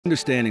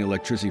Understanding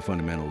electricity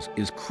fundamentals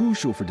is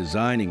crucial for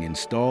designing,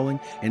 installing,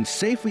 and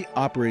safely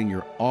operating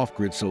your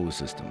off-grid solar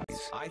systems.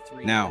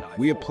 Now,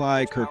 we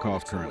apply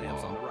Kirchhoff's current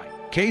law.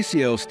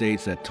 KCL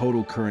states that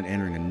total current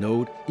entering a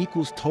node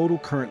equals total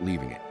current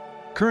leaving it.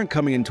 Current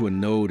coming into a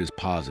node is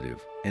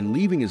positive, and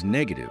leaving is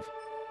negative,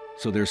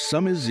 so their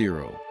sum is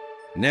zero.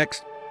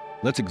 Next,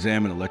 let's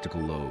examine electrical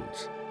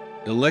loads.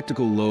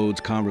 Electrical loads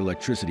convert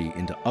electricity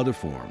into other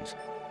forms: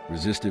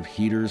 resistive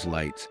heaters,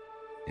 lights,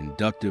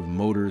 inductive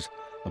motors,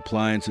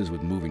 appliances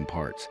with moving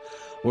parts,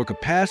 or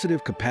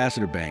capacitive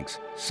capacitor banks,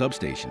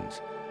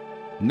 substations.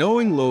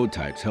 Knowing load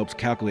types helps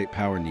calculate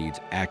power needs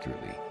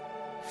accurately.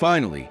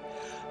 Finally,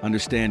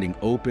 understanding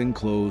open,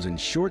 closed, and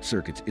short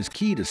circuits is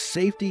key to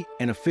safety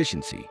and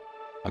efficiency.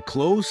 A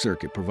closed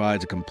circuit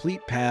provides a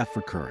complete path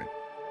for current.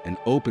 An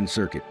open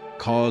circuit,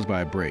 caused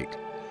by a break,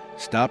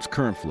 stops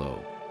current flow.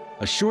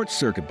 A short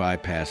circuit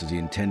bypasses the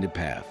intended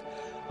path,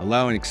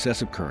 allowing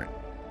excessive current,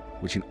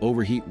 which can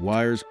overheat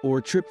wires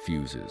or trip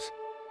fuses.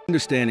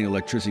 Understanding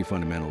electricity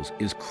fundamentals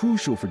is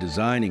crucial for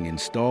designing,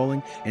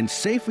 installing, and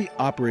safely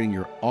operating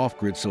your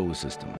off-grid solar systems.